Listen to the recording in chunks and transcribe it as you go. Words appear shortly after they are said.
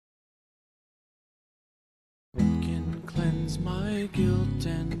my guilt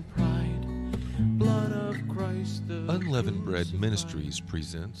and pride. Blood of Christ, the Unleavened Bread Ministries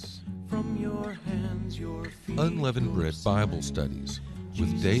presents from your hands, your feet Unleavened Bread Bible Studies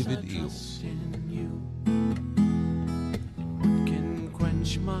with David Eells. What can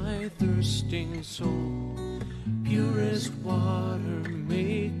quench my thirsting soul? Purest water,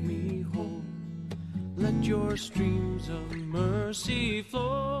 make me whole. Let your streams of mercy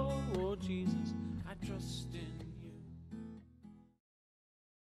flow. Oh, Jesus, I trust in you.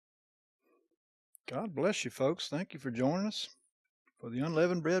 God bless you, folks. Thank you for joining us for the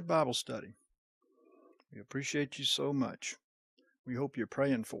Unleavened Bread Bible Study. We appreciate you so much. We hope you're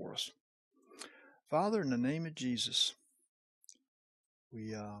praying for us. Father, in the name of Jesus,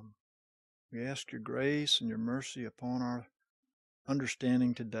 we ask your grace and your mercy upon our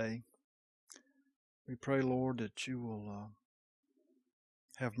understanding today. We pray, Lord, that you will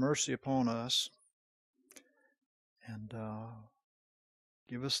have mercy upon us and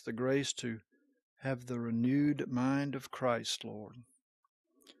give us the grace to have the renewed mind of Christ, Lord.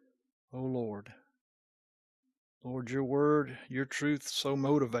 Oh, Lord. Lord, your word, your truth so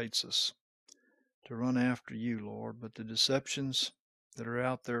motivates us to run after you, Lord. But the deceptions that are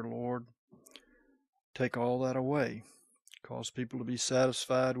out there, Lord, take all that away, cause people to be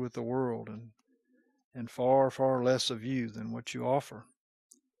satisfied with the world and far, far less of you than what you offer.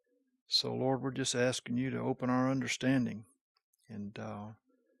 So, Lord, we're just asking you to open our understanding and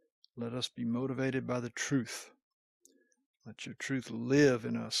let us be motivated by the truth. Let your truth live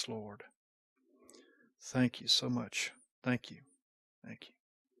in us, Lord. Thank you so much. Thank you. Thank you.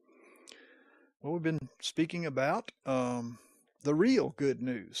 Well, we've been speaking about the real good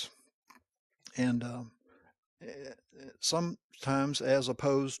news. And sometimes as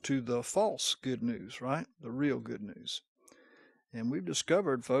opposed to the false good news, right? The real good news. And we've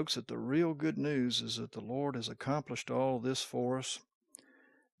discovered, folks, that the real good news is that the Lord has accomplished all this for us.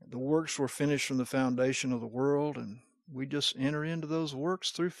 The works were finished from the foundation of the world, and we just enter into those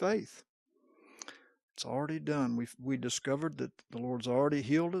works through faith. It's already done. We discovered that the Lord's already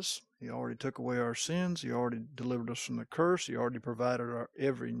healed us. He already took away our sins. He already delivered us from the curse. He already provided our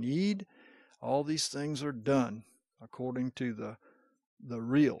every need. All these things are done according to the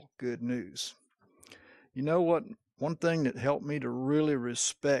real good news. You know what? One thing that helped me to really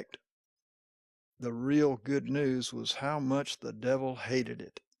respect the real good news was how much the devil hated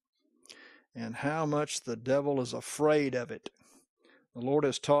it and how much the devil is afraid of it. The Lord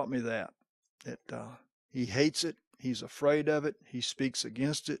has taught me that he hates it. He's afraid of it. He speaks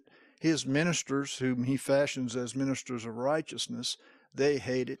against it. His ministers, whom he fashions as ministers of righteousness, they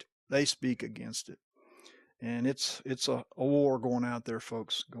hate it. They speak against it. And it's a war going out there,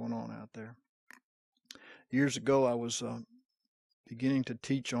 folks, going on out there. Years ago, I was beginning to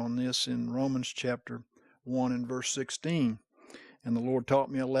teach on this in Romans chapter 1 and verse 16. And the Lord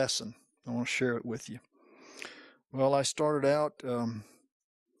taught me a lesson. I want to share it with you. Well, I started out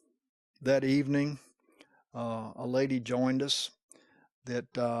that evening. A lady joined us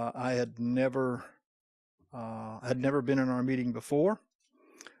that I had never been in our meeting before.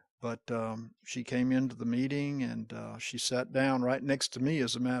 But she came into the meeting and she sat down right next to me,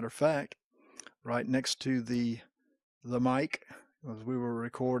 as a matter of fact, right next to the mic as we were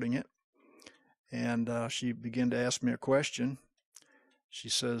recording it. And she began to ask me a question. She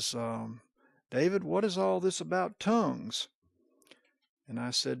says, David, what is all this about tongues? And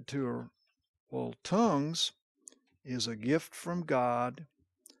I said to her, well, tongues is a gift from God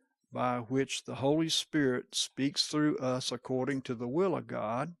by which the Holy Spirit speaks through us according to the will of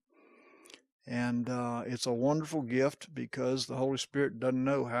God. And it's a wonderful gift because the Holy Spirit doesn't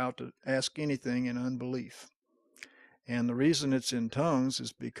know how to ask anything in unbelief. And the reason it's in tongues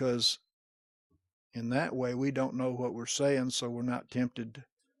is because in that way we don't know what we're saying, so we're not tempted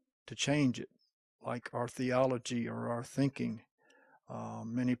to change it, like our theology or our thinking.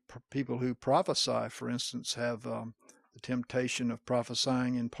 Many people who prophesy, for instance, have the temptation of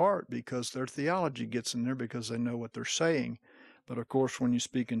prophesying in part because their theology gets in there because they know what they're saying. But of course, when you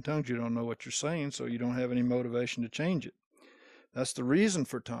speak in tongues, you don't know what you're saying, so you don't have any motivation to change it. That's the reason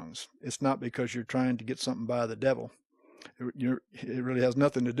for tongues. It's not because you're trying to get something by the devil. It really has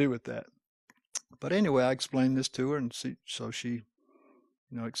nothing to do with that. But anyway, I explained this to her, and so she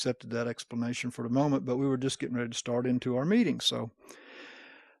accepted that explanation for the moment. But we were just getting ready to start into our meeting, so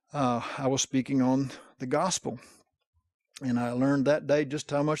I was speaking on the gospel. And I learned that day just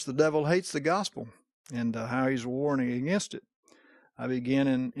how much the devil hates the gospel and how he's warning against it. I began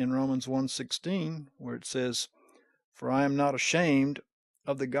in Romans 1:16, where it says, for I am not ashamed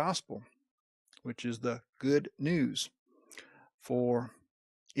of the gospel, which is the good news. For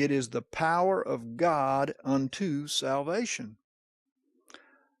It is the power of God unto salvation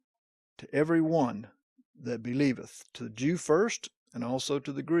to every one that believeth, to the Jew first, and also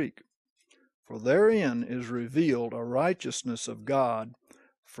to the Greek. For therein is revealed a righteousness of God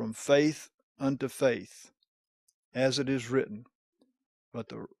from faith unto faith, as it is written, but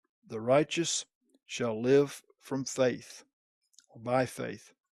the righteous shall live from faith, or by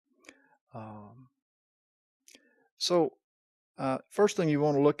faith. First thing you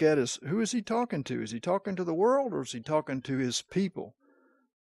want to look at is, who is he talking to? Is he talking to the world, or is he talking to his people?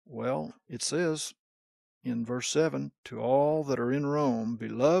 Well, it says in verse 7, to all that are in Rome,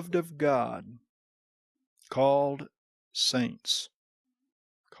 beloved of God, called saints.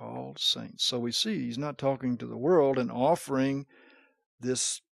 Called saints. So we see he's not talking to the world and offering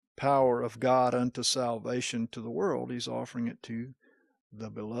this power of God unto salvation to the world. He's offering it to the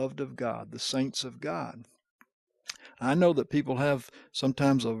beloved of God, the saints of God. I know that people have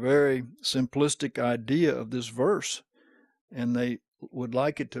sometimes a very simplistic idea of this verse, and they would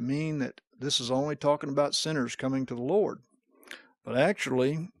like it to mean that this is only talking about sinners coming to the Lord. But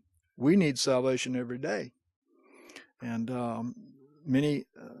actually, we need salvation every day. And many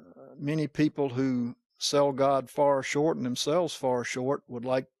people who sell God far short and themselves far short would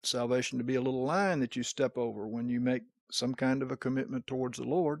like salvation to be a little line that you step over when you make some kind of a commitment towards the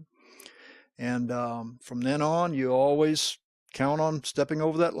Lord. And from then on, you always count on stepping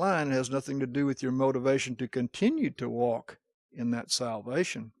over that line. It has nothing to do with your motivation to continue to walk in that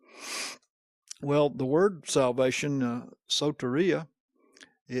salvation. Well, the word salvation, soteria,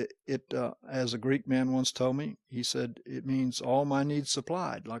 it as a Greek man once told me, he said, it means all my needs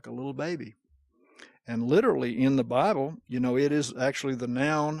supplied, like a little baby. And literally in the Bible, it is actually the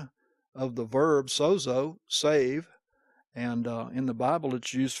noun of the verb sozo, save. And in the Bible,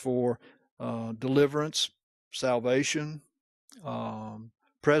 it's used for deliverance, salvation,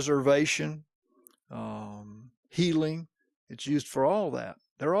 preservation, healing. It's used for all that.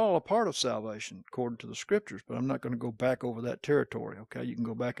 They're all a part of salvation according to the scriptures, but I'm not going to go back over that territory. Okay, you can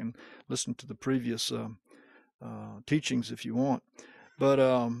go back and listen to the previous teachings if you want. But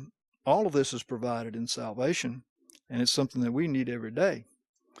all of this is provided in salvation, and it's something that we need every day.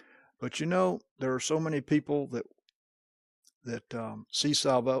 But there are so many people that see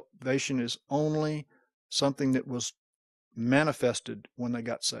salvation as only something that was manifested when they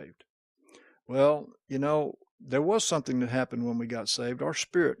got saved. Well, there was something that happened when we got saved. Our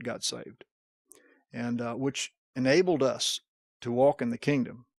spirit got saved, and which enabled us to walk in the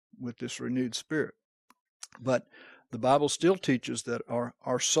kingdom with this renewed spirit. But the Bible still teaches that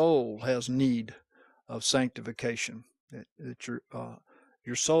our soul has need of sanctification, that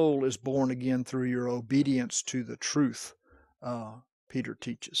your soul is born again through your obedience to the truth, Peter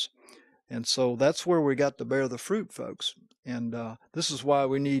teaches. And so that's where we got to bear the fruit, folks. And this is why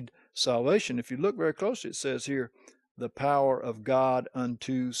we need salvation. If you look very closely, it says here, the power of God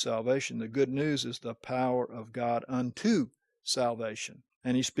unto salvation. The good news is the power of God unto salvation.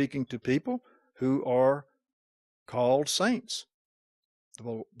 And he's speaking to people who are called saints,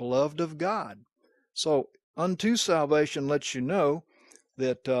 the beloved of God. So unto salvation lets you know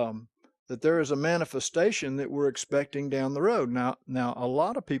that that there is a manifestation that we're expecting down the road. Now, a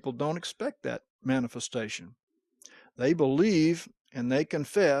lot of people don't expect that manifestation. They believe and they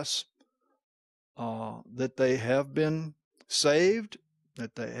confess that they have been saved,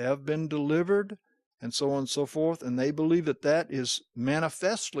 that they have been delivered, and so on and so forth, and they believe that that is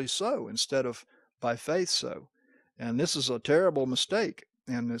manifestly so instead of by faith so. And this is a terrible mistake,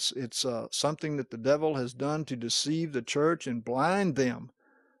 and it's something that the devil has done to deceive the church and blind them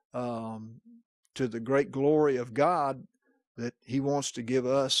to the great glory of God that he wants to give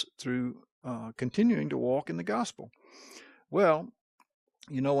us through continuing to walk in the gospel. Well,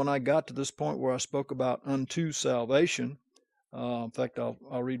 when I got to this point where I spoke about unto salvation, in fact,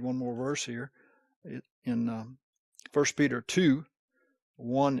 I'll read one more verse here. In 1 Peter 2,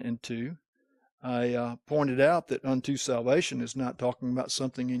 1 and 2, I pointed out that unto salvation is not talking about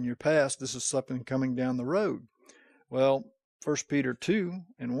something in your past. This is something coming down the road. Well, 1 Peter 2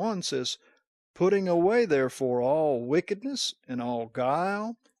 and 1 says, putting away therefore all wickedness and all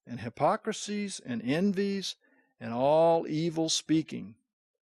guile and hypocrisies and envies and all evil speaking,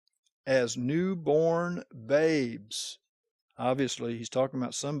 as newborn babes. Obviously, he's talking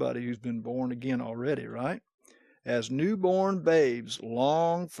about somebody who's been born again already, right? As newborn babes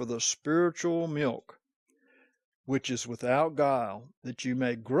long for the spiritual milk, which is without guile, that you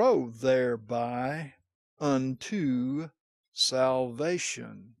may grow thereby unto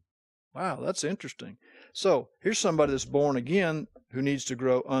salvation. Wow, that's interesting. So here's somebody that's born again who needs to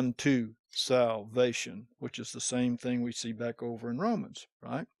grow unto salvation, which is the same thing we see back over in Romans,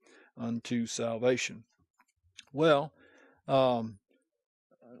 right? Unto salvation. Well,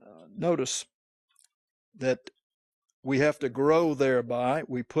 notice that we have to grow thereby.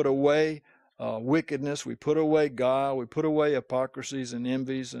 We put away wickedness, we put away guile, we put away hypocrisies and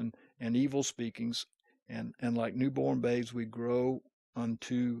envies and evil speakings, and like newborn babes, we grow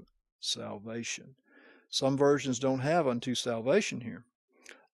unto salvation. Some versions don't have unto salvation here,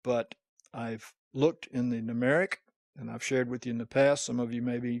 but I've looked in the numeric, and I've shared with you in the past. Some of you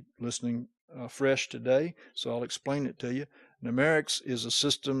may be listening fresh today, so I'll explain it to you. Numerics is a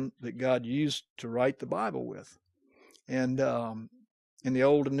system that God used to write the Bible with. And in the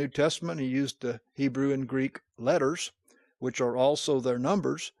Old and New Testament, he used the Hebrew and Greek letters, which are also their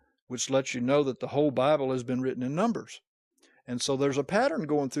numbers, which lets you know that the whole Bible has been written in numbers. And so there's a pattern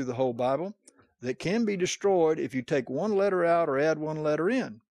going through the whole Bible that can be destroyed if you take one letter out or add one letter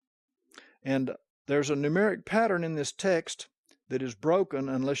in. And there's a numeric pattern in this text that is broken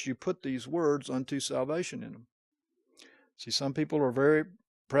unless you put these words unto salvation in them. See, some people are very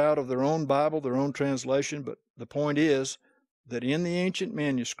proud of their own Bible, their own translation, but the point is that in the ancient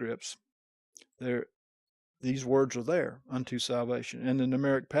manuscripts, these words are there, unto salvation. And the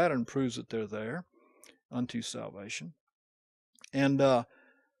numeric pattern proves that they're there, unto salvation. And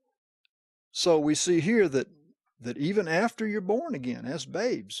so we see here that even after you're born again, as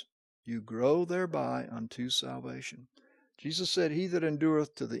babes, you grow thereby unto salvation. Jesus said, he that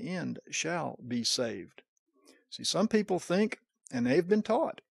endureth to the end shall be saved. See, some people think, and they've been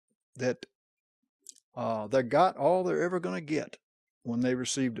taught, that they got all they're ever going to get when they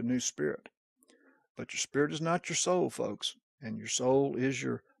received a new spirit. But your spirit is not your soul, folks. And your soul is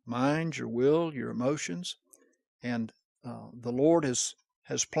your mind, your will, your emotions. And the Lord has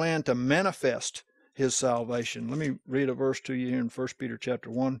planned to manifest his salvation. Let me read a verse to you here in 1 Peter chapter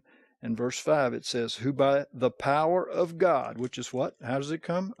 1 and verse 5. It says, who by the power of God, which is what? How does it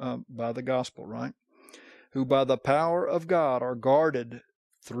come? By the gospel, right? Who by the power of God are guarded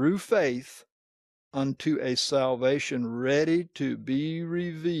through faith unto a salvation ready to be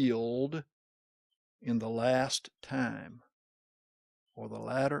revealed in the last time, or the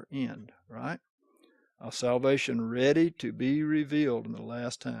latter end, right? A salvation ready to be revealed in the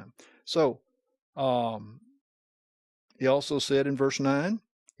last time. So, he also said in verse 9,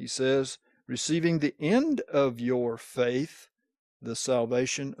 he says, receiving the end of your faith, the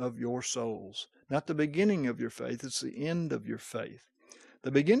salvation of your souls. Not the beginning of your faith, it's the end of your faith.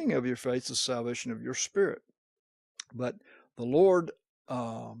 The beginning of your faith is the salvation of your spirit. But the Lord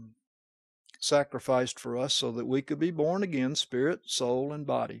sacrificed for us so that we could be born again, spirit, soul, and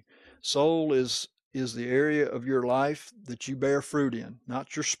body. Soul is the area of your life that you bear fruit in,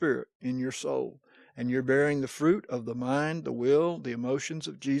 not your spirit, in your soul. And you're bearing the fruit of the mind, the will, the emotions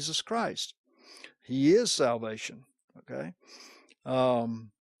of Jesus Christ. He is salvation, okay?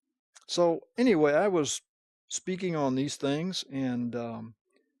 So anyway, I was speaking on these things, and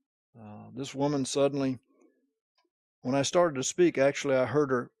this woman suddenly, when I started to speak, actually I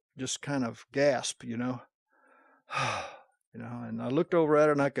heard her just kind of gasp, you know, and I looked over at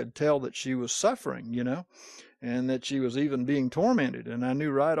her and I could tell that she was suffering, you know, and that she was even being tormented. And I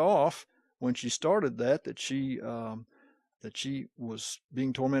knew right off when she started that she was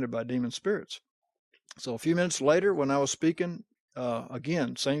being tormented by demon spirits. So a few minutes later, when I was speaking,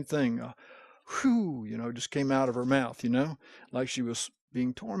 again, same thing, whew, you know, just came out of her mouth, you know, like she was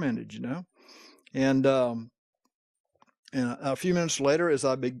being tormented, you know. And a few minutes later, as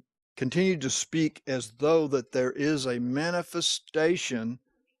I continued to speak as though that there is a manifestation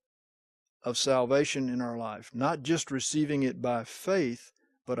of salvation in our life, not just receiving it by faith,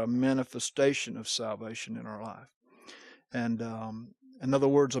 but a manifestation of salvation in our life. And in other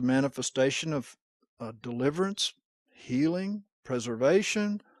words, a manifestation of deliverance, healing,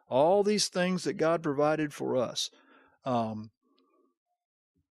 preservation, all these things that God provided for us. You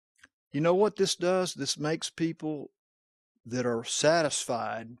know what this does? This makes people that are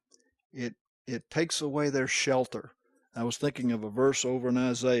satisfied, it takes away their shelter. I was thinking of a verse over in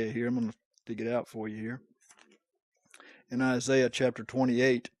Isaiah here. I'm going to dig it out for you here. In Isaiah chapter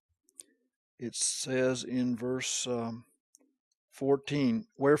 28, it says in verse 14,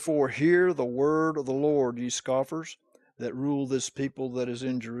 wherefore hear the word of the Lord, ye scoffers, that rule this people that is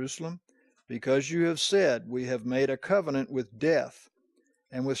in Jerusalem, because you have said, we have made a covenant with death,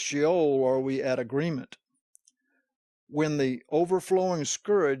 and with Sheol are we at agreement. When the overflowing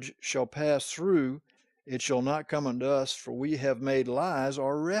scourge shall pass through, it shall not come unto us, for we have made lies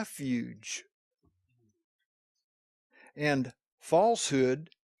our refuge. And falsehood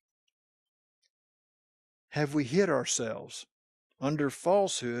have we hid ourselves. under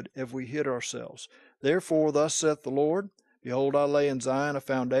falsehood have we hid ourselves. Therefore, thus saith the Lord, behold, I lay in Zion a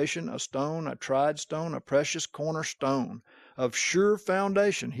foundation, a stone, a tried stone, a precious cornerstone, of sure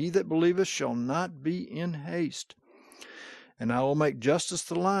foundation. He that believeth shall not be in haste. And I will make justice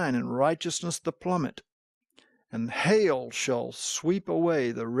the line, and righteousness the plummet. And hail shall sweep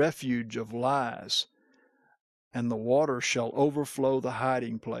away the refuge of lies, and the water shall overflow the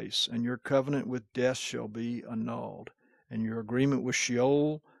hiding place, and your covenant with death shall be annulled, and your agreement with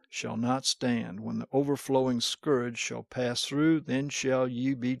Sheol shall not stand. When the overflowing scourge shall pass through, then shall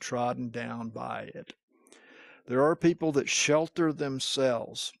ye be trodden down by it. There are people that shelter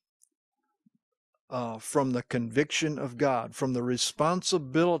themselves from the conviction of God, from the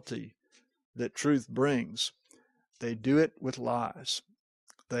responsibility that truth brings. They do it with lies.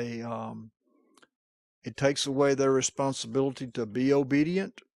 It takes away their responsibility to be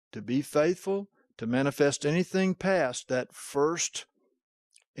obedient, to be faithful, to manifest anything past that first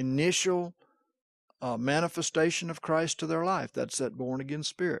initial manifestation of Christ to their life. That's that born-again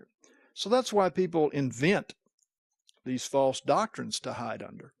spirit. So that's why people invent these false doctrines to hide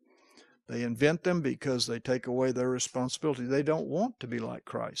under. They invent them because they take away their responsibility. They don't want to be like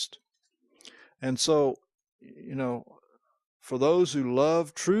Christ. And so, for those who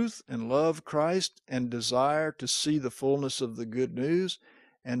love truth and love Christ and desire to see the fullness of the good news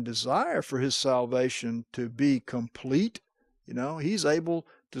and desire for his salvation to be complete, he's able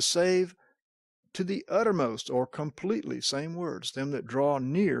to save to the uttermost or completely, same words, them that draw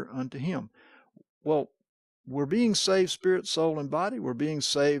near unto him. Well, we're being saved spirit, soul, and body. We're being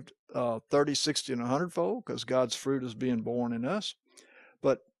saved 30, 60, and 100-fold because God's fruit is being born in us.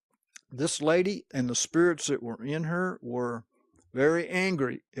 But this lady and the spirits that were in her were very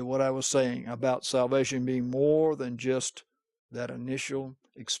angry at what I was saying about salvation being more than just that initial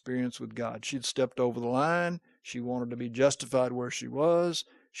experience with God. She'd stepped over the line. She wanted to be justified where she was.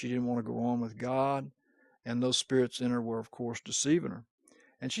 She didn't want to go on with God. And those spirits in her were, of course, deceiving her.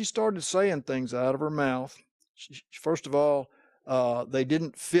 And she started saying things out of her mouth. First of all, they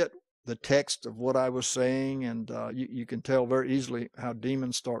didn't fit the text of what I was saying, and you can tell very easily how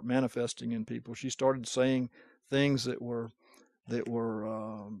demons start manifesting in people. She started saying things that were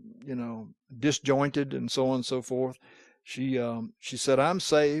disjointed and so on and so forth. She said, "I'm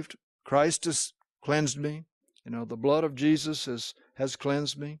saved. Christ has cleansed me. The blood of Jesus has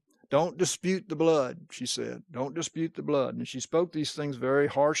cleansed me. Don't dispute the blood," she said. "Don't dispute the blood." And she spoke these things very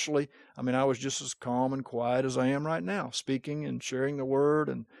harshly. I mean, I was just as calm and quiet as I am right now, speaking and sharing the word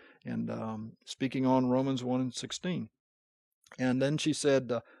and speaking on Romans 1:16. And then she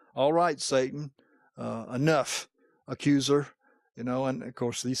said, "All right, Satan, enough, accuser." And of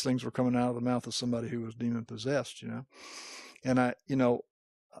course these things were coming out of the mouth of somebody who was demon possessed, And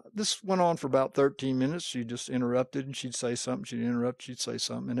this went on for about 13 minutes. She just interrupted and she'd say something. She'd interrupt, she'd say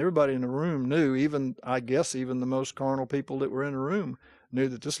something. And everybody in the room knew, even the most carnal people that were in the room knew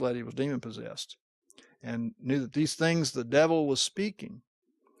that this lady was demon possessed and knew that these things the devil was speaking.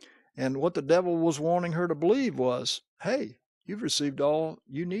 And what the devil was wanting her to believe was, hey, you've received all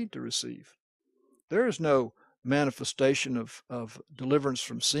you need to receive. There is no manifestation of deliverance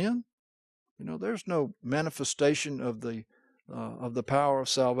from sin. There's no manifestation of the power of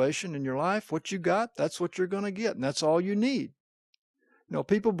salvation in your life. What you got, that's what you're going to get, and that's all you need.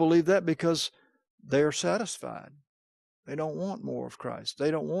 People believe that because they're satisfied. They don't want more of Christ.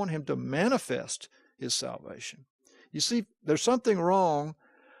 They don't want him to manifest his salvation. You see, there's something wrong.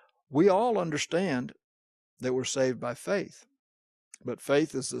 We all understand that we're saved by faith. But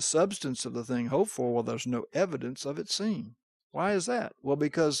faith is the substance of the thing hoped for, while there's no evidence of it seen. Why is that? Well,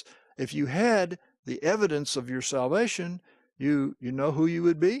 because if you had the evidence of your salvation, you know who you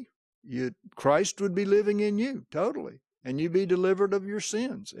would be. Christ would be living in you totally, and you'd be delivered of your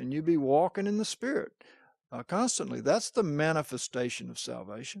sins, and you'd be walking in the Spirit constantly. That's the manifestation of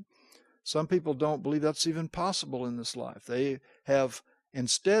salvation. Some people don't believe that's even possible in this life. They have,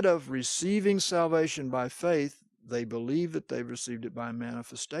 instead of receiving salvation by faith, they believe that they've received it by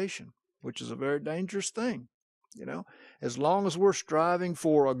manifestation, which is a very dangerous thing. As long as we're striving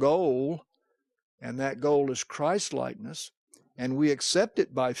for a goal, and that goal is Christ-likeness, and we accept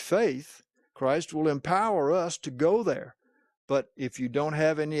it by faith, Christ will empower us to go there. But if you don't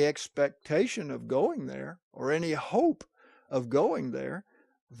have any expectation of going there or any hope of going there,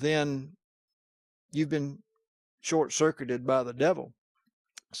 then you've been short-circuited by the devil.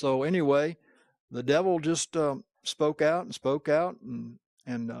 So anyway, the devil just spoke out and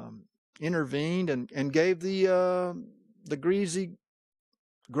intervened and gave the greasy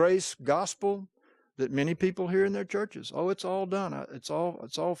grace gospel that many people hear in their churches. Oh, it's all done. It's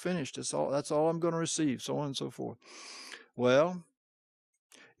all finished. That's all I'm going to receive, so on and so forth. Well,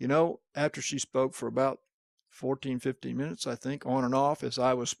 You know, after she spoke for about 14, 15 minutes, I think, on and off as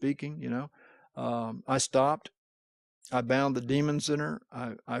I was speaking, you know, I stopped. I bound the demons in her.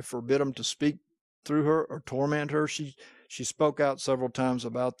 I forbid them to speak through her or torment her. She spoke out several times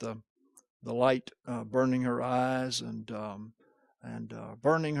about the light burning her eyes and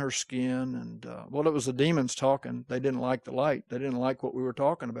burning her skin. And well, it was the demons talking. They didn't like the light. They didn't like what we were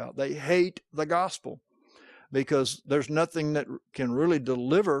talking about. They hate the gospel because there's nothing that can really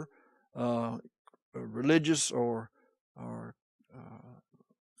deliver religious or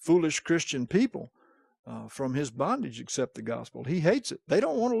foolish Christian people from his bondage except the gospel. He hates it. They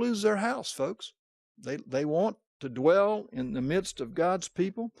don't want to lose their house, folks. They want to dwell in the midst of God's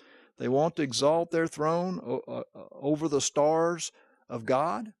people. They want to exalt their throne over the stars of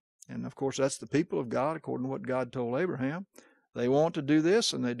God. And of course, that's the people of God, according to what God told Abraham. They want to do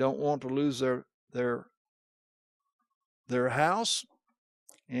this, and they don't want to lose their house.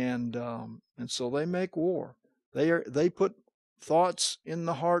 And so they make war. They put thoughts in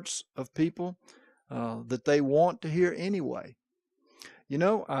the hearts of people that they want to hear anyway. You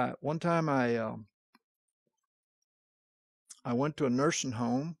know, one time I went to a nursing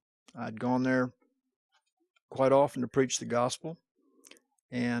home. I'd gone there quite often to preach the gospel.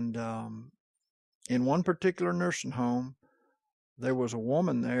 And in one particular nursing home, there was a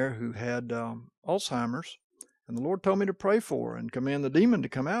woman there who had Alzheimer's. And the Lord told me to pray for her and command the demon to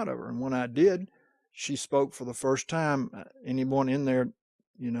come out of her. And when I did, she spoke for the first time anyone in there,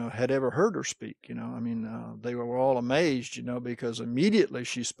 you know, had ever heard her speak. You know, I mean, they were all amazed, you know, because immediately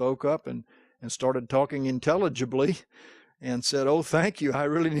she spoke up and started talking intelligibly and said, "Oh, thank you. I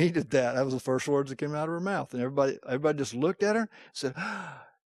really needed that." That was the first words that came out of her mouth. And everybody just looked at her and said,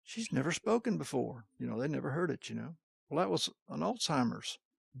 "She's never spoken before." You know, they never heard it, you know. Well, that was an Alzheimer's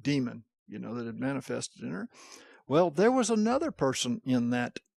demon, you know, that had manifested in her. Well, there was another person in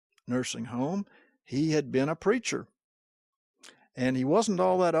that nursing home. He had been a preacher. And he wasn't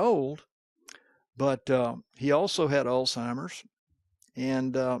all that old, but he also had Alzheimer's.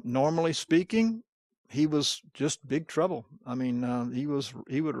 And normally speaking, he was just big trouble. I mean,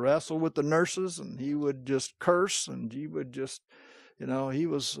 he would wrestle with the nurses, and he would just curse, and he would just, you know, he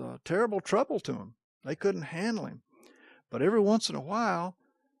was terrible trouble to them. They couldn't handle him. But every once in a while,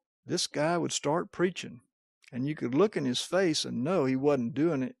 this guy would start preaching, and you could look in his face and know he wasn't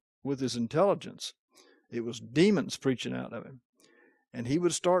doing it with his intelligence. It was demons preaching out of him. And he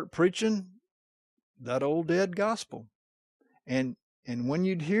would start preaching that old dead gospel. And when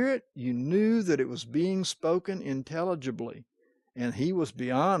you'd hear it, you knew that it was being spoken intelligibly. And he was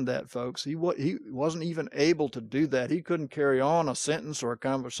beyond that, folks. He wasn't even able to do that. He couldn't carry on a sentence or a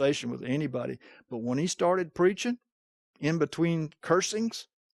conversation with anybody. But when he started preaching, in between cursings,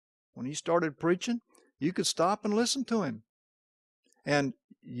 when he started preaching, you could stop and listen to him. And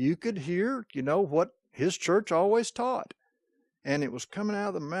you could hear, you know, what his church always taught. And it was coming out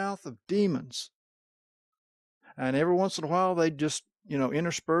of the mouth of demons. And every once in a while, they'd just, you know,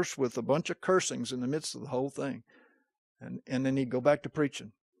 intersperse with a bunch of cursings in the midst of the whole thing. And then he'd go back to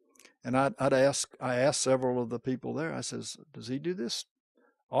preaching. And I asked several of the people there, I says, "Does he do this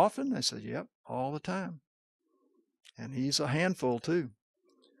often?" They said, "Yep, all the time." And he's a handful too.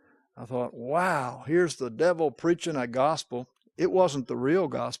 I thought, wow, here's the devil preaching a gospel. It wasn't the real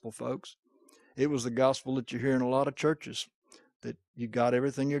gospel, folks. It was the gospel that you hear in a lot of churches, that you got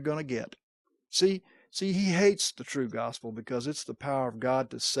everything you're going to get. See, he hates the true gospel because it's the power of God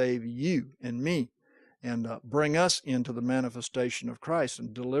to save you and me and bring us into the manifestation of Christ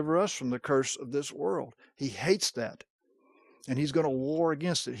and deliver us from the curse of this world. He hates that, and he's going to war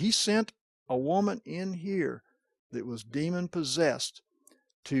against it. He sent a woman in here that was demon-possessed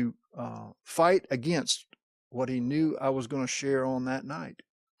to fight against what he knew I was going to share on that night.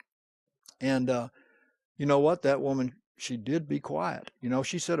 And you know what? That woman, she did be quiet. You know,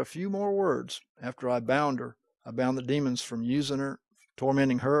 she said a few more words after I bound her. I bound the demons from using her,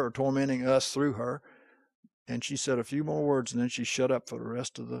 tormenting her, or tormenting us through her. And she said a few more words, and then she shut up for the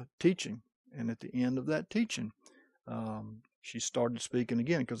rest of the teaching. And at the end of that teaching, she started speaking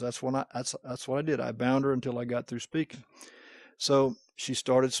again, because that's what I did. I bound her until I got through speaking. So she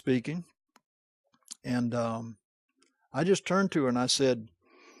started speaking, and I just turned to her and I said,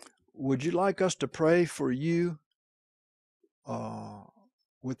 "Would you like us to pray for you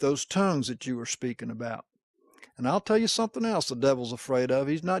with those tongues that you were speaking about?" And I'll tell you something else the devil's afraid of.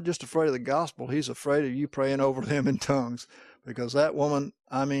 He's not just afraid of the gospel. He's afraid of you praying over them in tongues. Because that woman,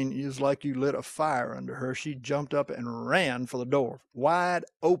 I mean, it was like you lit a fire under her. She jumped up and ran for the door, wide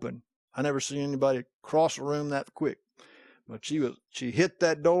open. I never seen anybody cross a room that quick. But she hit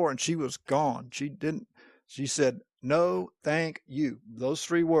that door and she was gone. She said, no, thank you. Those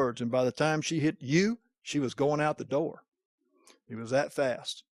 3 words. And by the time she hit you, she was going out the door. It was that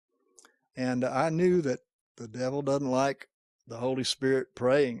fast. And I knew that the devil doesn't like the Holy Spirit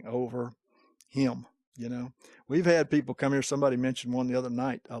praying over him. You know, we've had people come here. Somebody mentioned one the other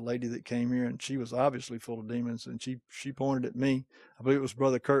night, a lady that came here, and she was obviously full of demons. And she pointed at me. I believe it was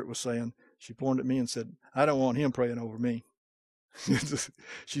Brother Kurt was saying, she pointed at me and said, I don't want him praying over me.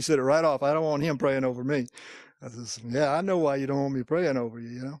 She said it right off. I don't want him praying over me. I said, yeah, I know why you don't want me praying over you,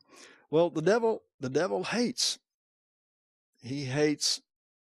 you know. Well, the devil hates. He hates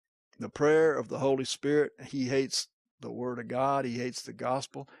the prayer of the Holy Spirit. He hates the Word of God. He hates the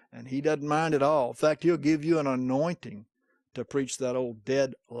gospel, and he doesn't mind at all. In fact, he'll give you an anointing to preach that old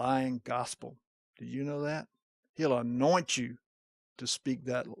dead, lying gospel. Did you know that? He'll anoint you to speak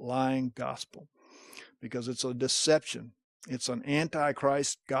that lying gospel because it's a deception. It's an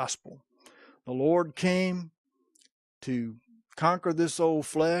antichrist gospel. The Lord came to conquer this old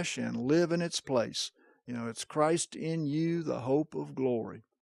flesh and live in its place. You know, it's Christ in you, the hope of glory.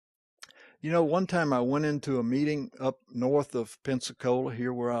 You know, one time I went into a meeting up north of Pensacola,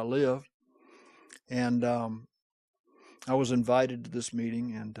 here where I live, and I was invited to this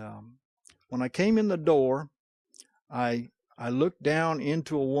meeting. And when I came in the door, I looked down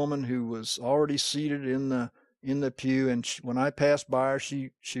into a woman who was already seated in the pew, and when I passed by her,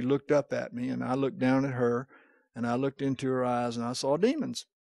 she looked up at me, and I looked down at her, and I looked into her eyes, and I saw demons.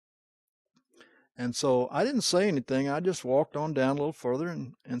 And so I didn't say anything. I just walked on down a little further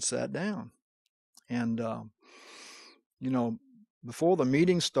and sat down. And, you know, before the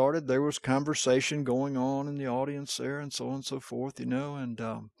meeting started, there was conversation going on in the audience there and so on and so forth, you know, and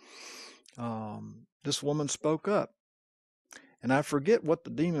this woman spoke up. And I forget what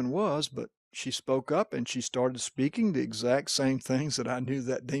the demon was, but she spoke up and she started speaking the exact same things that I knew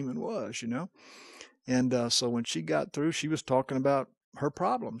that demon was, you know. And so when she got through, she was talking about her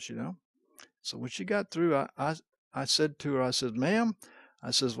problems, you know. So when she got through, I said to her, I said, ma'am, I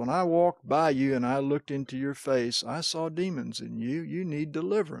says, when I walked by you and I looked into your face, I saw demons in you. You need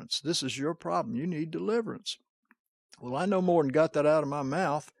deliverance. This is your problem. You need deliverance. Well, I no more than got that out of my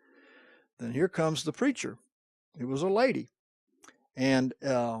mouth than here comes the preacher. It was a lady. And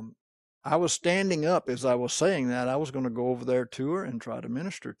I was standing up as I was saying that. I was going to go over there to her and try to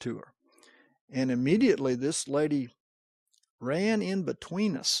minister to her. And immediately this lady ran in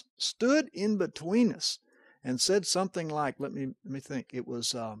between us, stood in between us, and said something like, let me think. It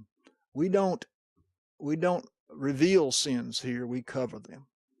was, we don't reveal sins here, we cover them.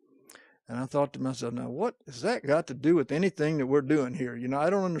 And I thought to myself, now what has that got to do with anything that we're doing here? You know, I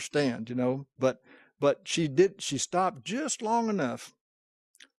don't understand, you know, but she stopped just long enough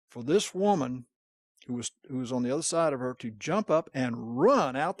for this woman who was on the other side of her to jump up and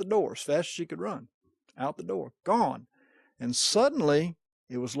run out the door as fast as she could run. Out the door, gone. And suddenly,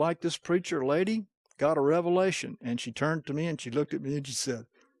 it was like this preacher lady got a revelation, and she turned to me and she looked at me and she said,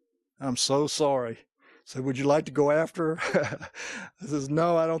 I'm so sorry. I said, would you like to go after her? I says,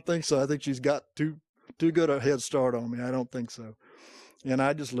 no, I don't think so. I think she's got too good a head start on me. I don't think so. And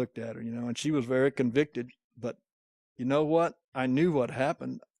I just looked at her, you know, and she was very convicted. But you know what? I knew what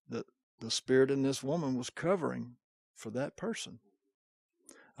happened. The spirit in this woman was covering for that person,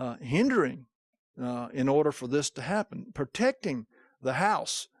 hindering in order for this to happen, protecting the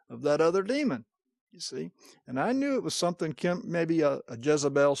house of that other demon, you see. And I knew it was something, maybe a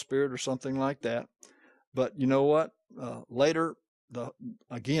Jezebel spirit or something like that. But you know what? Later,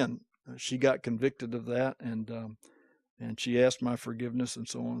 she got convicted of that, and she asked my forgiveness and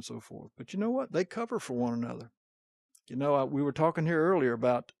so on and so forth. But you know what? They cover for one another. You know, we were talking here earlier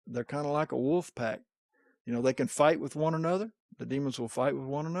about they're kind of like a wolf pack. You know, they can fight with one another. The demons will fight with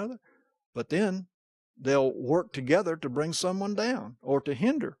one another. But then they'll work together to bring someone down or to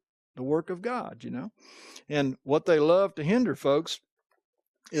hinder the work of God, you know. And what they love to hinder, folks,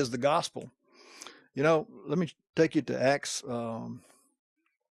 is the gospel. You know, let me take you to Acts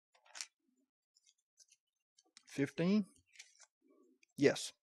 15.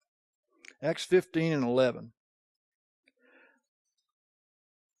 Yes. Acts 15 and 11.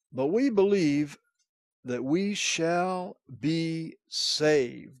 But we believe that we shall be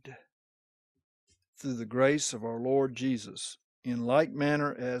saved through the grace of our Lord Jesus, in like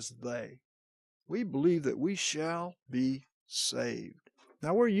manner as they. We believe that we shall be saved.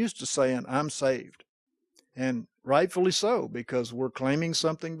 Now, we're used to saying, I'm saved. And rightfully so, because we're claiming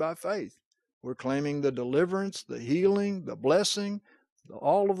something by faith. We're claiming the deliverance, the healing, the blessing,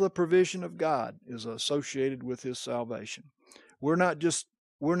 all of the provision of God is associated with his salvation. We're not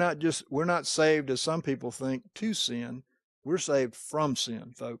saved, as some people think, to sin. We're saved from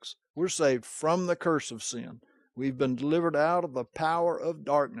sin, folks. We're saved from the curse of sin. We've been delivered out of the power of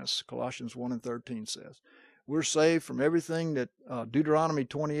darkness, Colossians 1:13 says. We're saved from everything that Deuteronomy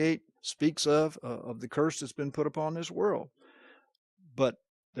 28 speaks of the curse that's been put upon this world. But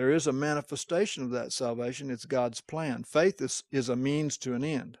there is a manifestation of that salvation. It's God's plan. Faith is a means to an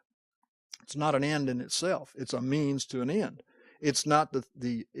end. It's not an end in itself. It's a means to an end. It's not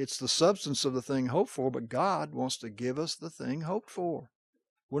it's the substance of the thing hoped for, but God wants to give us the thing hoped for.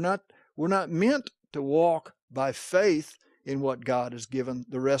 We're not meant to walk by faith in what God has given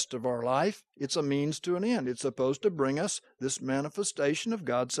the rest of our life. It's a means to an end. It's supposed to bring us this manifestation of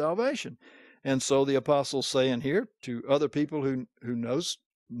God's salvation. And so the apostles say in here to other people who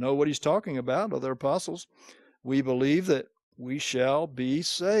know what he's talking about, other apostles, we believe that we shall be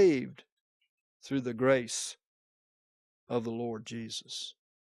saved through the grace of the Lord Jesus.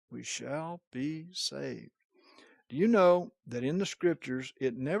 We shall be saved. Do you know that in the Scriptures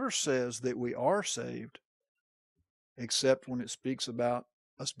it never says that we are saved except when it speaks about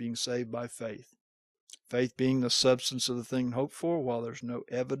us being saved by faith? Faith being the substance of the thing hoped for while there's no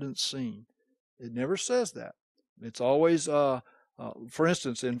evidence seen. It never says that. It's always, for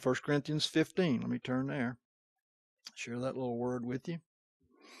instance, in 1 Corinthians 15. Let me turn there. Share that little word with you.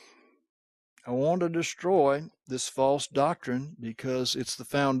 I want to destroy this false doctrine because it's the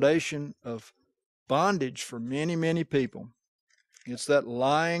foundation of bondage for many, many people. It's that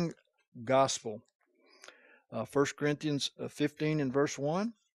lying gospel. 1 Corinthians 15 and verse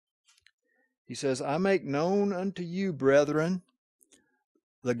 1. He says, I make known unto you, brethren,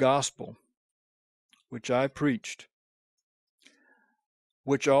 the gospel which I preached,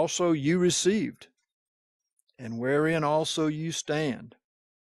 which also you received, and wherein also you stand,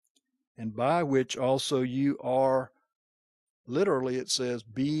 and by which also you are, literally it says,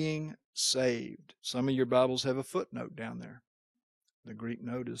 being saved. Some of your Bibles have a footnote down there. The Greek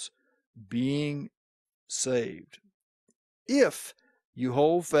note is being saved. If you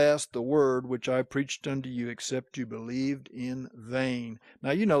hold fast the word which I preached unto you, except you believed in vain.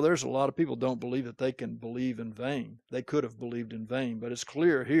 Now, you know, there's a lot of people don't believe that they can believe in vain. They could have believed in vain, but it's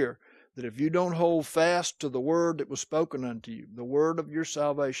clear here that if you don't hold fast to the word that was spoken unto you, the word of your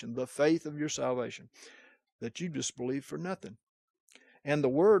salvation, the faith of your salvation, that you just believe for nothing. And the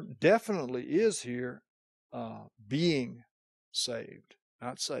word definitely is here being saved,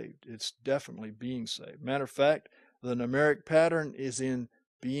 not saved. It's definitely being saved. Matter of fact, the numeric pattern is in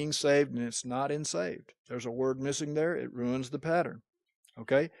being saved and it's not in saved. There's a word missing there. It ruins the pattern.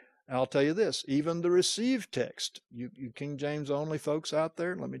 Okay? I'll tell you this, even the received text, you King James only folks out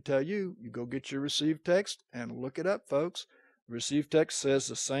there, let me tell you, you go get your received text and look it up, folks. The received text says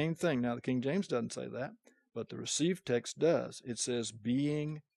the same thing. Now, the King James doesn't say that, but the received text does. It says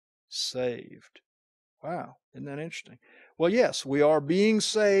being saved. Wow, isn't that interesting? Well, yes, we are being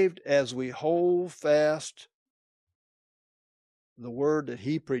saved as we hold fast the word that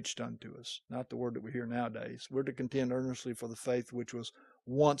he preached unto us, not the word that we hear nowadays. We're to contend earnestly for the faith which was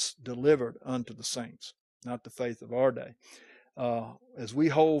once delivered unto the saints, not the faith of our day. As we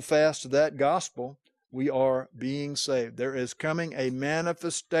hold fast to that gospel, we are being saved. There is coming a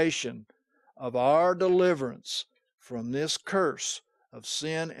manifestation of our deliverance from this curse of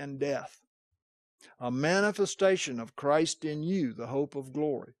sin and death. A manifestation of Christ in you, the hope of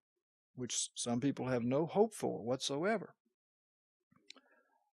glory, which some people have no hope for whatsoever.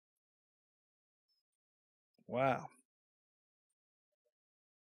 Wow.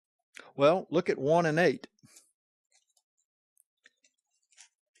 Well, look at 1 and 8.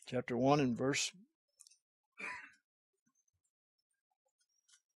 Chapter 1 and verse.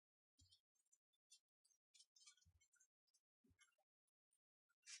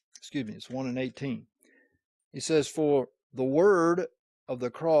 Excuse me, it's 1 and 18. He says, for the word of the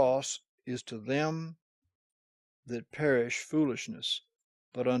cross is to them that perish foolishness,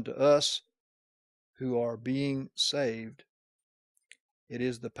 but unto us who are being saved, it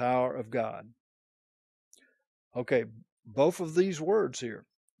is the power of God. Okay, both of these words here,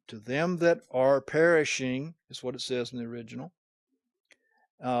 to them that are perishing, is what it says in the original,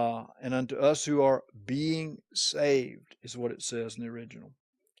 and unto us who are being saved, is what it says in the original.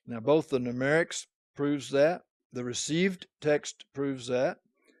 Now, both the numerics proves that, the received text proves that,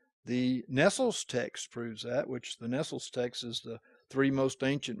 the Nestle's text proves that, which the Nestle's text is the three most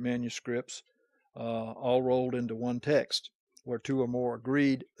ancient manuscripts all rolled into one text. Where two or more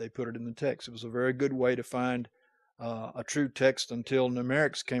agreed, they put it in the text. It was a very good way to find a true text until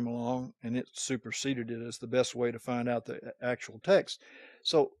numerics came along, and it superseded it as the best way to find out the actual text.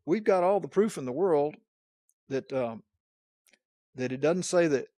 So we've got all the proof in the world that that it doesn't say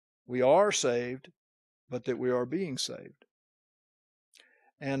that we are saved, but that we are being saved.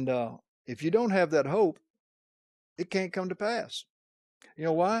 And if you don't have that hope, it can't come to pass. You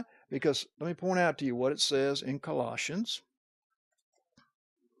know why? Because let me point out to you what it says in Colossians.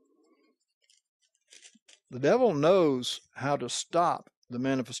 The devil knows how to stop the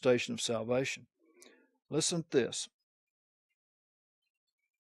manifestation of salvation. Listen to this.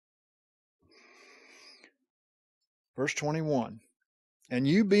 Verse 21. And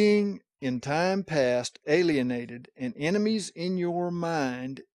you being in time past alienated and enemies in your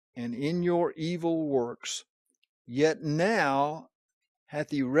mind and in your evil works, yet now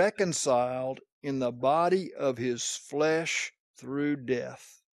hath he reconciled in the body of his flesh through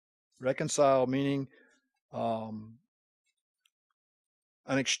death. Reconcile meaning an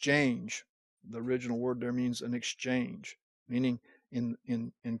exchange. The original word there means an exchange, meaning in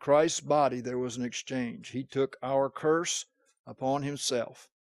Christ's body there was an exchange. He took our curse upon himself,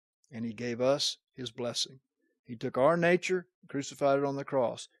 and he gave us his blessing. He took our nature, crucified it on the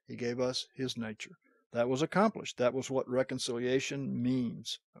cross. He gave us his nature. That was accomplished. That was what reconciliation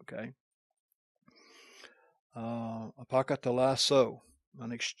means. Okay. Apokatalasso,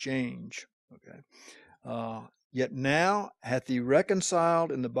 an exchange. Okay. Yet now hath he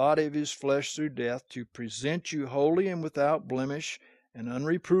reconciled in the body of his flesh through death, to present you holy and without blemish and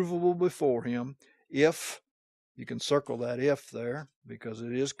unreprovable before him, if, you can circle that if there, because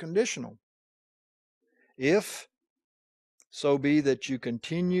it is conditional. If so be that you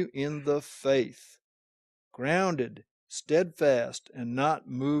continue in the faith, grounded, steadfast, and not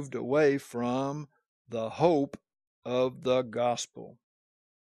moved away from the hope of the gospel.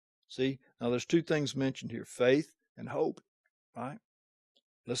 See, now there's two things mentioned here, faith and hope, right?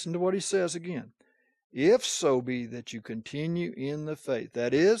 Listen to what he says again. If so be that you continue in the faith,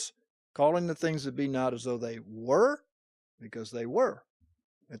 that is, calling the things that be not as though they were, because they were.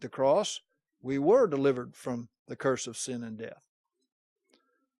 At the cross, we were delivered from the curse of sin and death.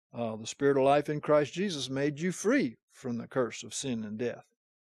 The Spirit of life in Christ Jesus made you free from the curse of sin and death.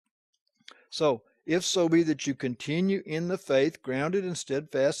 So, if so be that you continue in the faith, grounded and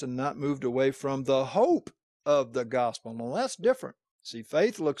steadfast, and not moved away from the hope of the gospel. Now, that's different. See,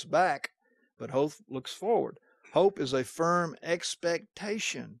 faith looks back, but hope looks forward. Hope is a firm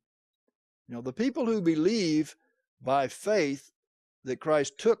expectation. You know, the people who believe by faith that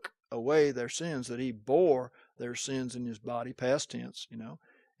Christ took away their sins, that he bore their sins in his body, past tense, you know,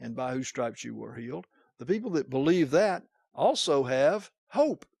 and by whose stripes you were healed. The people that believe that also have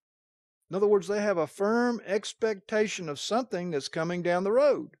hope. In other words, they have a firm expectation of something that's coming down the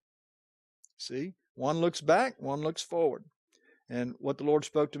road. See, one looks back, one looks forward. And what the Lord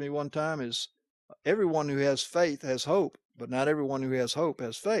spoke to me one time is, everyone who has faith has hope, but not everyone who has hope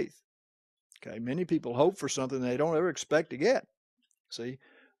has faith. Okay, many people hope for something they don't ever expect to get. See,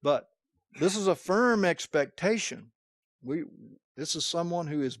 but this is a firm expectation. This is someone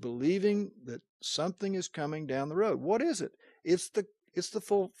who is believing that something is coming down the road. What is it? It's the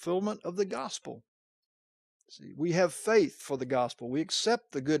fulfillment of the gospel. See, we have faith for the gospel. We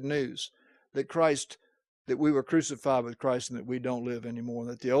accept the good news that we were crucified with Christ and that we don't live anymore,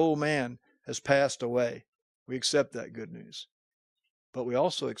 that the old man has passed away. We accept that good news. But we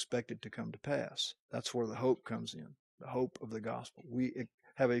also expect it to come to pass. That's where the hope comes in, the hope of the gospel. We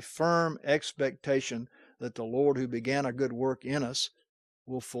have a firm expectation that the Lord who began a good work in us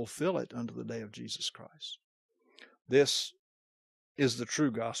will fulfill it unto the day of Jesus Christ. This is the true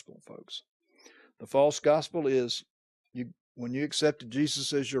gospel, folks. The false gospel is when you accepted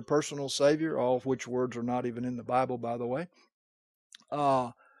Jesus as your personal Savior, all of which words are not even in the Bible, by the way,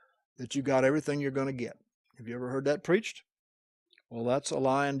 that you got everything you're going to get. Have you ever heard that preached? Well, that's a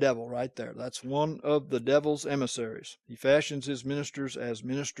lying devil right there. That's one of the devil's emissaries. He fashions his ministers as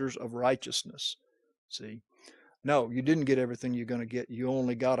ministers of righteousness. See? No, you didn't get everything you're going to get. You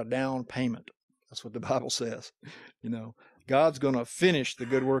only got a down payment. That's what the Bible says. You know, God's going to finish the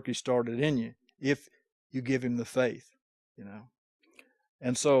good work he started in you if you give him the faith, you know.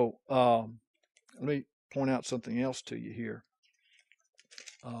 And so let me point out something else to you here.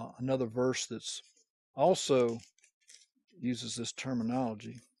 Another verse that's also uses this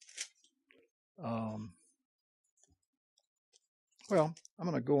terminology. Well, I'm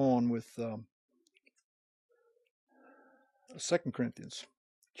going to go on with 2 Corinthians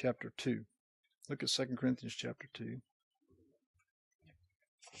chapter 2. Look at 2 Corinthians chapter 2.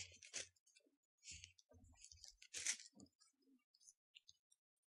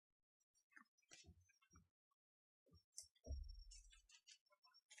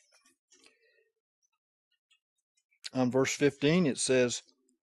 On verse 15 it says,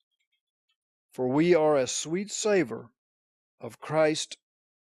 "For we are a sweet savor of Christ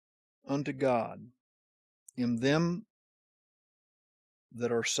unto God in them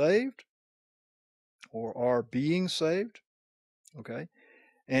that are saved or are being saved, okay,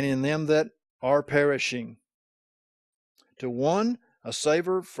 and in them that are perishing. To one, a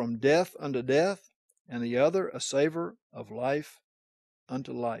savor from death unto death, and the other a savor of life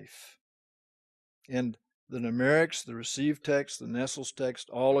unto life. And the numerics, the received text, the Nestle's text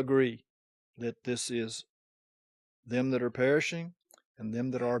all agree that this is them that are perishing and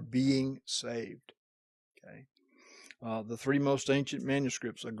them that are being saved. Okay, the three most ancient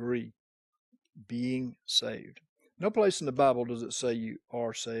manuscripts agree, being saved. No place in the Bible does it say you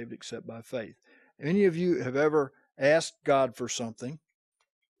are saved except by faith. Any of you have ever asked God for something?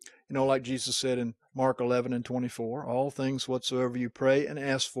 You know, like Jesus said in Mark 11:24, all things whatsoever you pray and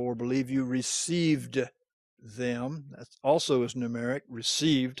ask for, believe you received them. That also is numeric.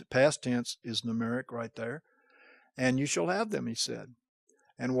 Received, past tense, is numeric right there. And you shall have them, he said.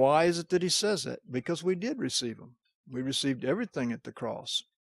 And why is it that he says that? Because we did receive them. We received everything at the cross.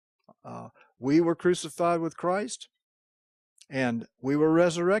 We were crucified with Christ, and we were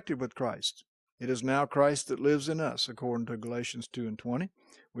resurrected with Christ. It is now Christ that lives in us, according to Galatians 2:20.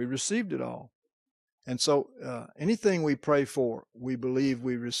 We received it all. And so anything we pray for, we believe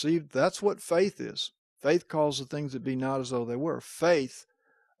we received. That's what faith is. Faith calls the things that be not as though they were. Faith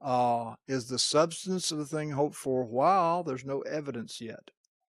is the substance of the thing hoped for while there's no evidence yet.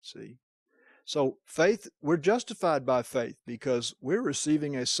 See? So faith, we're justified by faith because we're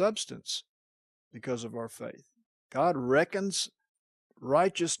receiving a substance because of our faith. God reckons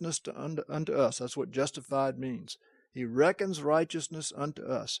righteousness unto us. That's what justified means. He reckons righteousness unto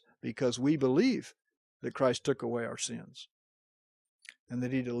us because we believe that Christ took away our sins and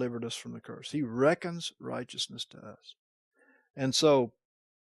that he delivered us from the curse. He reckons righteousness to us. And so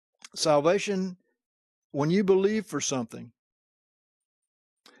salvation, when you believe for something,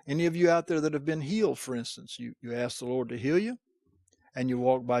 any of you out there that have been healed, for instance, you ask the Lord to heal you and you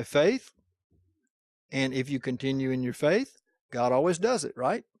walk by faith, and if you continue in your faith, God always does it,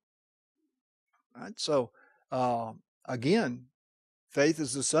 right? Right? So, again, faith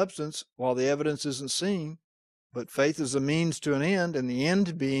is the substance while the evidence isn't seen, but faith is a means to an end, and the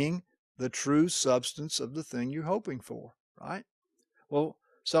end being the true substance of the thing you're hoping for, right? Well,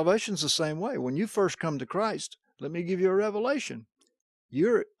 salvation's the same way. When you first come to Christ, let me give you a revelation.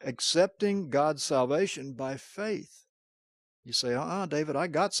 You're accepting God's salvation by faith. You say, David, I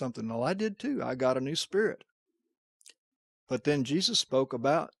got something. Well, I did too. I got a new spirit. But then Jesus spoke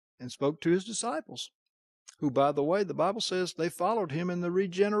about and spoke to his disciples, who, by the way, the Bible says they followed him in the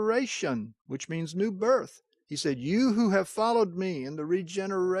regeneration, which means new birth. He said, you who have followed me in the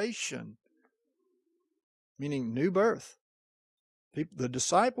regeneration, meaning new birth. The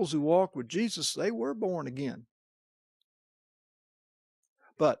disciples who walked with Jesus, they were born again.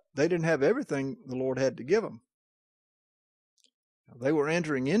 But they didn't have everything the Lord had to give them. They were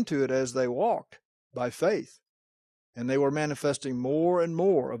entering into it as they walked by faith. And they were manifesting more and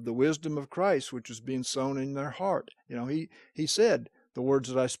more of the wisdom of Christ, which was being sown in their heart. You know, he said, the words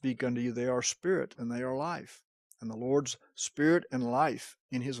that I speak unto you, they are spirit and they are life. And the Lord's spirit and life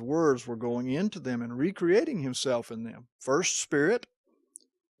in his words were going into them and recreating himself in them. First spirit,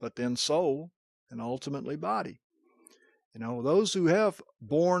 but then soul, and ultimately body. You know, those who have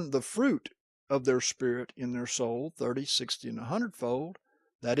borne the fruit of their spirit in their soul, 30, 60, and 100-fold,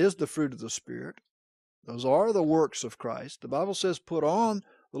 that is the fruit of the Spirit. Those are the works of Christ. The Bible says, put on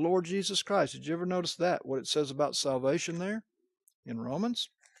the Lord Jesus Christ. Did you ever notice that, what it says about salvation there in Romans?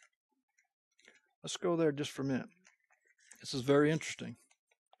 Let's go there just for a minute. This is very interesting.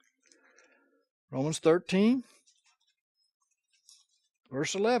 Romans 13,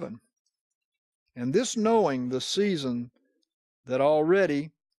 verse 11. And this knowing the season that already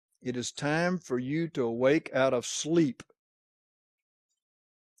it is time for you to awake out of sleep.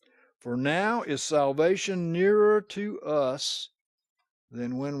 For now is salvation nearer to us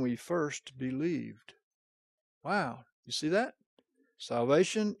than when we first believed. Wow, you see that?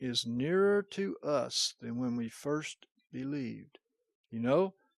 Salvation is nearer to us than when we first believed. You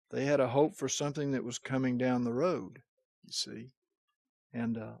know, they had a hope for something that was coming down the road, you see.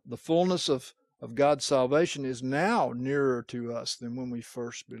 And the fullness of God's salvation is now nearer to us than when we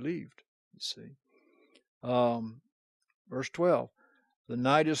first believed, you see. Verse 12, the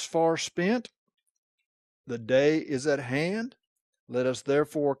night is far spent, the day is at hand. Let us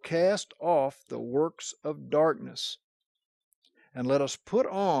therefore cast off the works of darkness, and let us put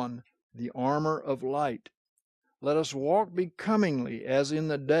on the armor of light. Let us walk becomingly as in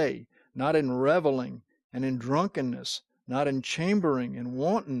the day, not in reveling and in drunkenness, not in chambering and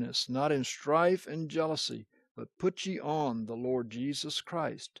wantonness, not in strife and jealousy, but put ye on the Lord Jesus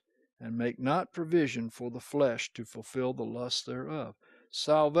Christ, and make not provision for the flesh to fulfill the lusts thereof.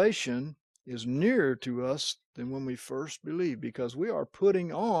 Salvation is nearer to us than when we first believed, because we are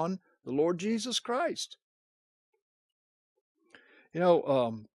putting on the Lord Jesus Christ. You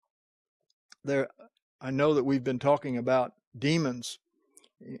know, I know that we've been talking about demons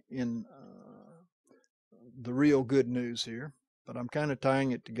in the real good news here, but I'm kind of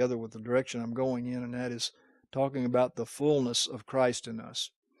tying it together with the direction I'm going in, and that is talking about the fullness of Christ in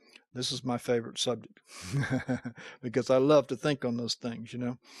us. This is my favorite subject because I love to think on those things, you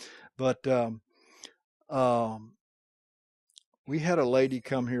know. But we had a lady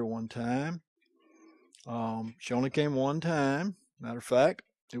come here one time. She only came one time. Matter of fact,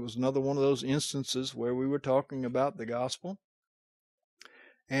 it was another one of those instances where we were talking about the gospel.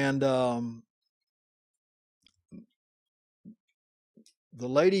 And the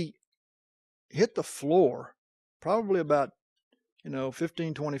lady hit the floor, probably about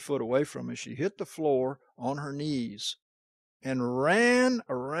 15, 20 foot away from me. She hit the floor on her knees and ran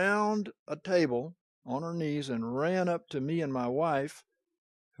around a table on her knees and ran up to me and my wife,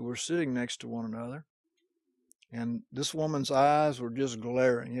 who were sitting next to one another. And this woman's eyes were just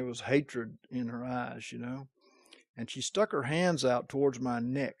glaring. It was hatred in her eyes, And she stuck her hands out towards my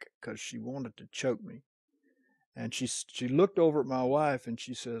neck because she wanted to choke me. And she looked over at my wife and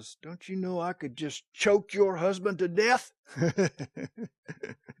she says, "Don't you know I could just choke your husband to death?"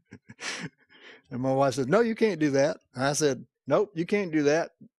 And my wife said, "No, you can't do that." And I said, "Nope, you can't do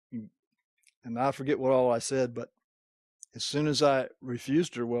that." And I forget what all I said, but as soon as I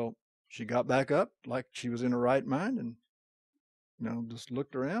refused her, well, she got back up like she was in her right mind and, just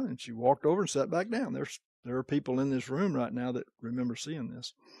looked around, and she walked over and sat back down. There are people in this room right now that remember seeing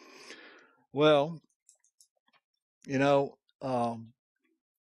this. Well, the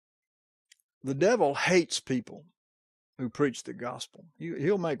devil hates people who preach the gospel.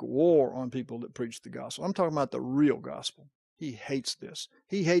 He'll make war on people that preach the gospel. I'm talking about the real gospel. He hates this.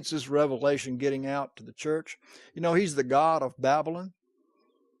 He hates this revelation getting out to the church. He's the god of Babylon,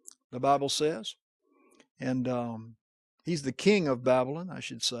 the Bible says. And he's the king of Babylon, I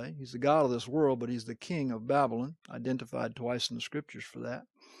should say. He's the god of this world, but he's the king of Babylon, identified twice in the scriptures for that.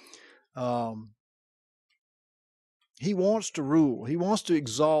 He wants to rule. He wants to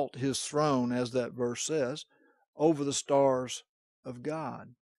exalt his throne, as that verse says, over the stars of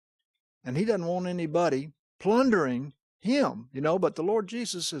God. And he doesn't want anybody plundering him, but the Lord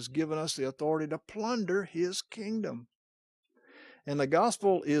Jesus has given us the authority to plunder his kingdom. And the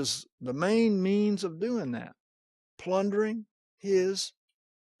gospel is the main means of doing that, plundering his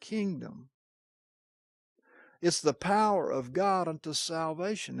kingdom. It's the power of God unto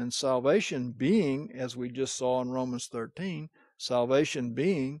salvation, and salvation being, as we just saw in Romans 13, salvation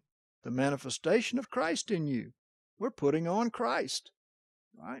being the manifestation of Christ in you. We're putting on Christ,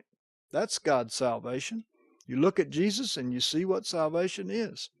 right? That's God's salvation. You look at Jesus and you see what salvation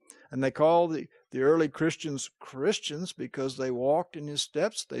is. And they call the early Christians Christians because they walked in his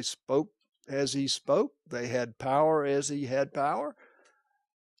steps. They spoke as he spoke. They had power as he had power.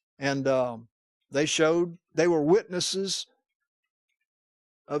 And they were witnesses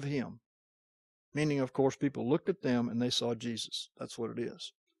of him. Meaning, of course, people looked at them and they saw Jesus. That's what it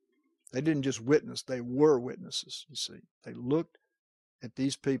is. They didn't just witness, they were witnesses, you see. They looked at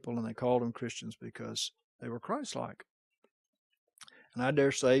these people and they called them Christians because they were Christ-like. And I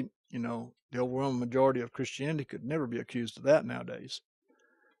dare say, the overwhelming majority of Christianity could never be accused of that nowadays.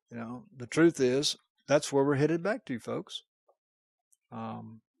 The truth is, that's where we're headed back to, folks.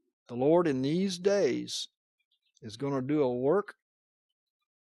 The Lord in these days is going to do a work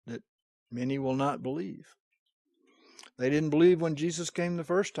that many will not believe. They didn't believe when Jesus came the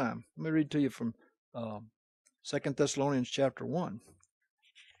first time. Let me read to you from 2 Thessalonians chapter 1.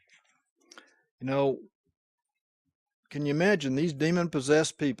 Can you imagine these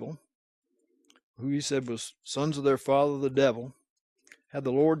demon-possessed people, who he said was sons of their father the devil, had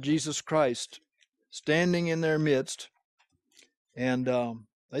the Lord Jesus Christ standing in their midst, and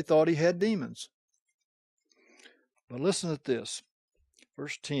they thought he had demons. But listen at this,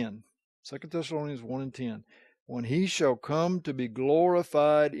 verse 10, 2 Thessalonians 1 and 10. When he shall come to be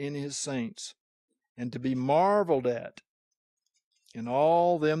glorified in his saints, and to be marveled at in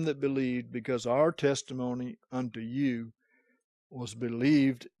all them that believed, because our testimony unto you was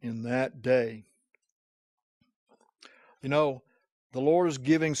believed in that day. The Lord is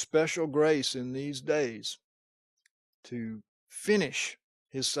giving special grace in these days to finish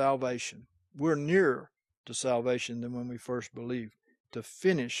his salvation. We're nearer to salvation than when we first believed, to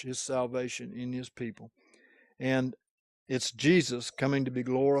finish his salvation in his people. And it's Jesus coming to be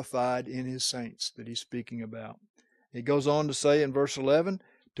glorified in his saints that he's speaking about. He goes on to say in verse 11,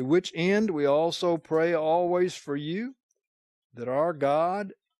 to which end we also pray always for you, that our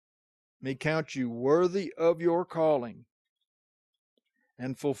God may count you worthy of your calling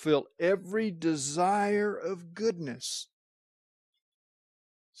and fulfill every desire of goodness.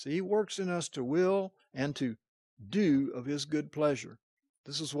 See, He works in us to will and to do of His good pleasure.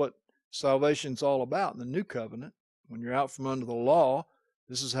 This is what salvation's all about in the new covenant. When you're out from under the law,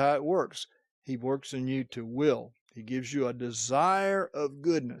 this is how it works. He works in you to will. He gives you a desire of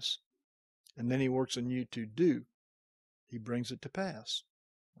goodness, and then He works in you to do. He brings it to pass.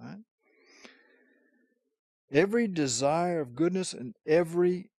 Right? Every desire of goodness and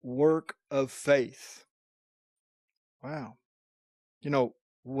every work of faith. Wow. You know,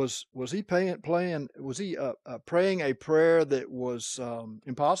 was he praying a prayer that was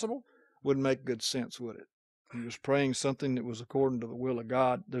impossible? Wouldn't make good sense, would it? He was praying something that was according to the will of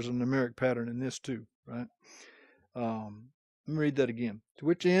God. There's a numeric pattern in this too, right? Let me read that again. To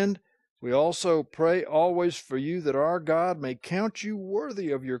which end, we also pray always for you that our God may count you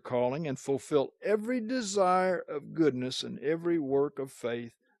worthy of your calling and fulfill every desire of goodness and every work of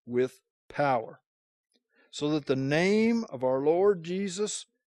faith with power, so that the name of our Lord Jesus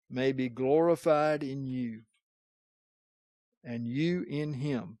may be glorified in you, and you in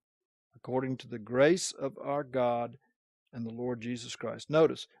Him, according to the grace of our God and the Lord Jesus Christ.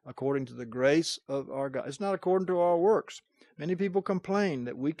 Notice, according to the grace of our God. It's not according to our works. Many people complain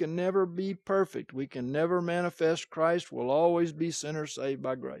that we can never be perfect. We can never manifest Christ. We'll always be sinners saved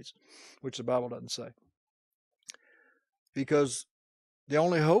by grace, which the Bible doesn't say. Because the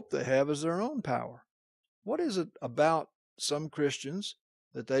only hope they have is their own power. What is it about some Christians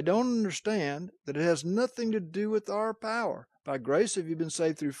that they don't understand that it has nothing to do with our power? By grace have you been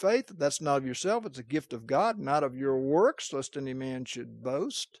saved through faith. That's not of yourself. It's a gift of God, not of your works, lest any man should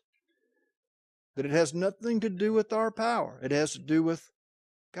boast. That it has nothing to do with our power. It has to do with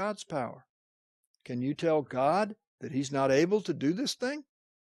God's power. Can you tell God that He's not able to do this thing?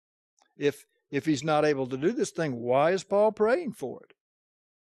 If He's not able to do this thing, why is Paul praying for it?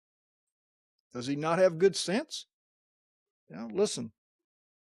 Does he not have good sense? Now, listen.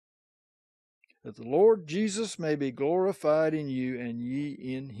 That the Lord Jesus may be glorified in you and ye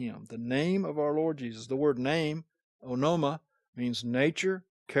in Him. The name of our Lord Jesus. The word name, onoma, means nature,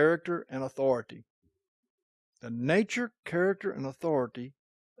 character, and authority. The nature, character, and authority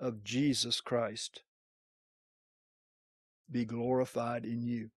of Jesus Christ be glorified in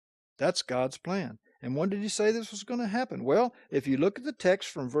you. That's God's plan. And when did He say this was going to happen? Well, if you look at the text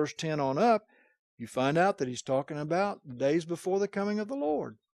from verse 10 on up, you find out that He's talking about the days before the coming of the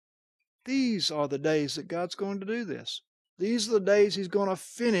Lord. These are the days that God's going to do this. These are the days He's going to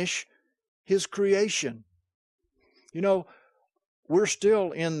finish His creation. You know, we're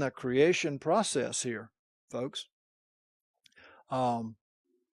still in the creation process here, folks. Some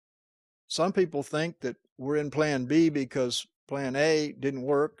people think that we're in plan B because plan A didn't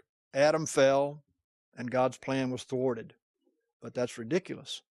work, Adam fell, and God's plan was thwarted. But that's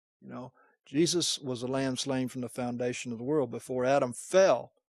ridiculous. You know, Jesus was a lamb slain from the foundation of the world. Before Adam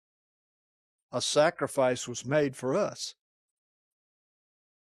fell, a sacrifice was made for us.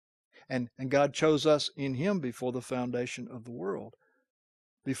 And God chose us in Him before the foundation of the world.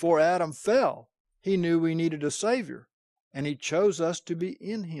 Before Adam fell, He knew we needed a Savior, and He chose us to be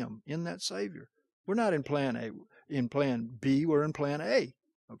in Him, in that Savior. We're not in plan A, in plan B, we're in plan A,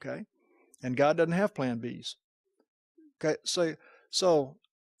 okay? And God doesn't have plan Bs. Okay, so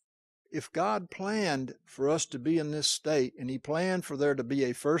if God planned for us to be in this state, and He planned for there to be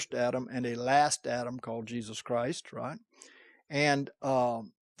a first Adam and a last Adam called Jesus Christ, right? And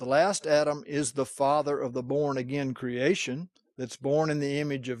the last Adam is the father of the born-again creation that's born in the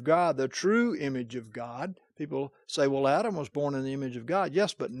image of God, the true image of God. People say, well, Adam was born in the image of God.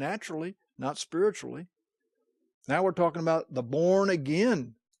 Yes, but naturally, not spiritually. Now we're talking about the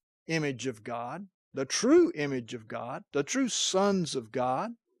born-again image of God, the true image of God, the true sons of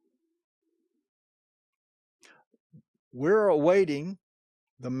God. We're awaiting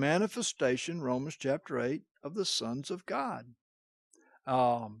the manifestation, Romans chapter 8, of the sons of God.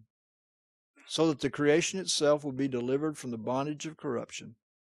 So that the creation itself will be delivered from the bondage of corruption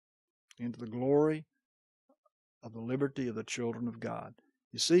into the glory of the liberty of the children of God.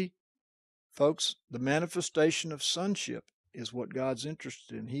 You see, folks, the manifestation of sonship is what God's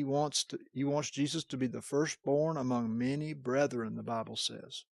interested in. He wants Jesus to be the firstborn among many brethren, the Bible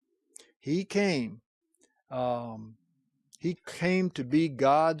says. He came to be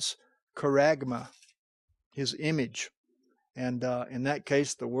God's charagma, His image. And in that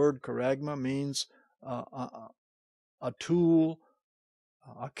case, the word charagma means a tool,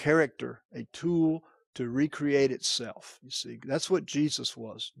 a character, a tool to recreate itself. You see, that's what Jesus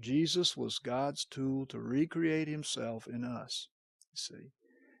was. Jesus was God's tool to recreate Himself in us. You see,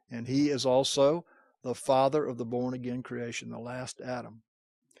 And he is also the father of the born-again creation, the last Adam.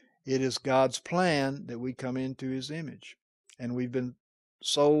 It is God's plan that we come into his image. And we've been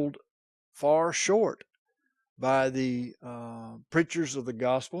sold far short by the preachers of the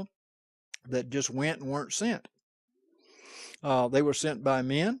gospel that just went and weren't sent. They were sent by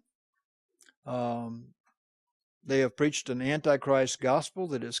men. They have preached an antichrist gospel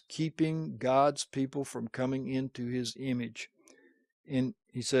that is keeping God's people from coming into his image. And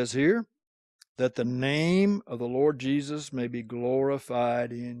he says here, that the name of the Lord Jesus may be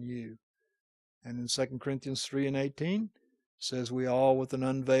glorified in you. And in 2 Corinthians 3:18, says, we all with an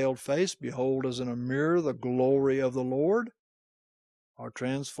unveiled face behold as in a mirror the glory of the Lord, are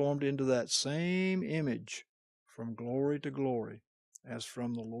transformed into that same image from glory to glory, as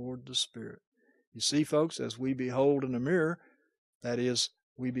from the Lord the Spirit. You see, folks, as we behold in a mirror, that is,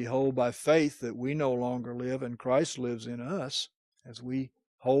 we behold by faith that we no longer live and Christ lives in us, as we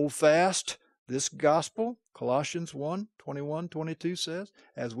hold fast this gospel. Colossians 1:21-22 says,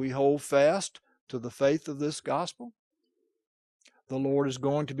 as we hold fast to the faith of this gospel, the Lord is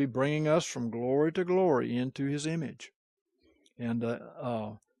going to be bringing us from glory to glory into his image and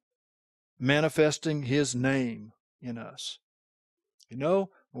manifesting his name in us. You know,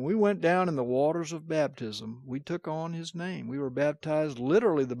 when we went down in the waters of baptism, we took on his name. We were baptized,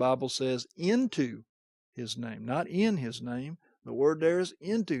 literally, the Bible says, into his name, not in his name. The word there is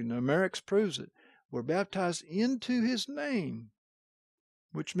into. Numerics proves it. We're baptized into his name,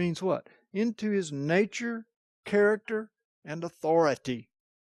 which means what? Into his nature, character, and authority.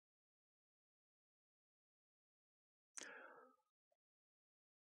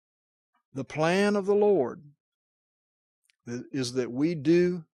 The plan of the Lord is that we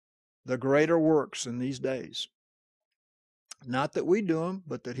do the greater works in these days. Not that we do them,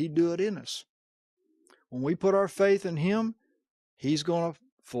 but that he do it in us. When we put our faith in him, he's going to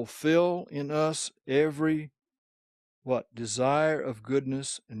fulfill in us every desire of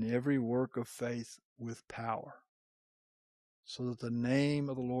goodness and every work of faith with power, so that the name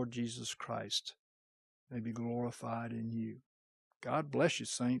of the Lord Jesus Christ may be glorified in you. God bless you,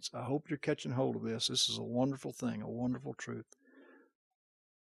 saints. I hope you're catching hold of this. This is a wonderful thing, a wonderful truth.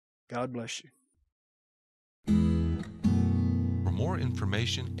 God bless you. For more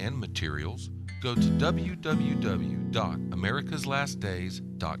information and materials, go to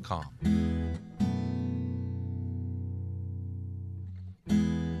www.americaslastdays.com.